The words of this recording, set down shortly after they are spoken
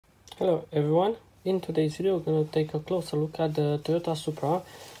Hello everyone, in today's video we're going to take a closer look at the Toyota Supra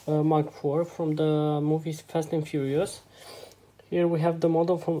Mark IV from the movies Fast and Furious. Here we have the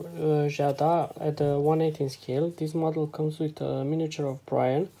model from Jada at the 1/18 scale. This model comes with a miniature of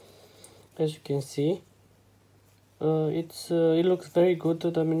Brian, as you can see. It looks very good to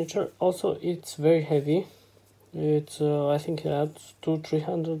the miniature. Also, it's very heavy. It's I think it adds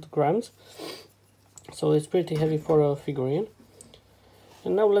 200-300 grams, so it's pretty heavy for a figurine.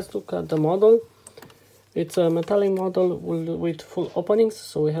 And now let's look at the model. It's a metallic model with full openings,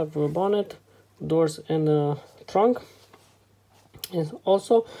 so we have a bonnet, doors and a trunk. And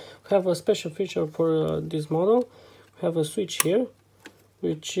also we have a special feature for this model. We have a switch here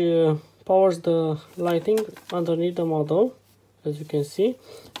which powers the lighting underneath the model, as you can see.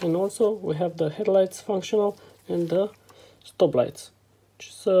 And also we have the headlights functional and the stop lights, which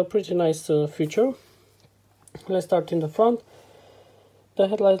is a pretty nice feature. Let's start in the front. The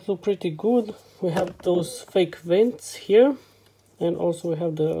headlights look pretty good. We have those fake vents here, and also we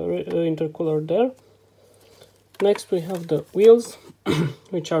have the intercooler there. Next we have the wheels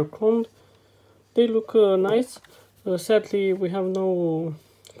which are chromed. They look nice. Sadly we have no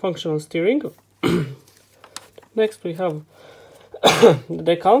functional steering. Next we have the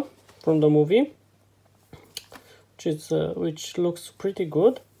decal from the movie, which looks pretty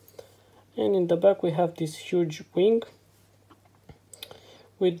good. And in the back we have this huge wing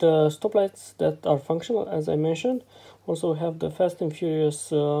with the stoplights that are functional, as I mentioned. Also we have the Fast and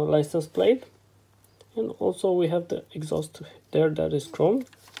Furious license plate, and also we have the exhaust there that is chrome.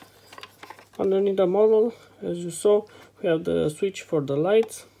 Underneath the model, as you saw, we have the switch for the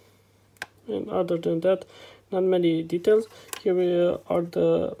lights, and other than that, not many details. Here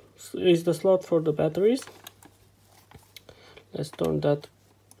is the slot for the batteries. Let's turn that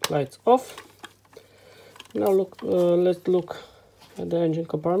lights off. Now let's look at the engine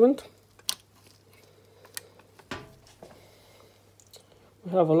compartment.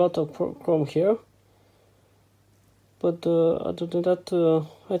 We have a lot of chrome here, but other than that,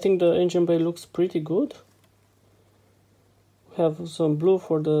 I think the engine bay looks pretty good. We have some blue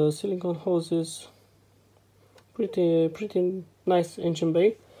for the silicone hoses. Pretty nice engine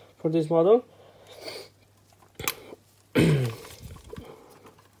bay for this model.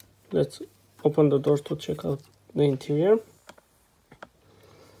 Let's open the doors to check out the interior.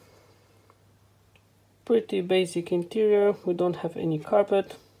 Pretty basic interior. We don't have any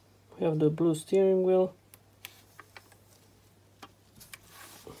carpet. We have the blue steering wheel,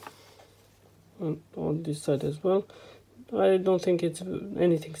 and on this side as well. I don't think it's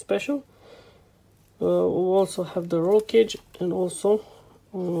anything special. We also have the roll cage, and also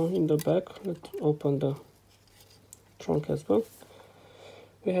in the back, let's open the trunk as well.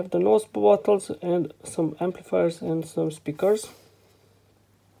 We have the nose bottles and some amplifiers and some speakers.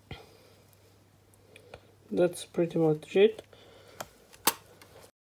 That's pretty much it.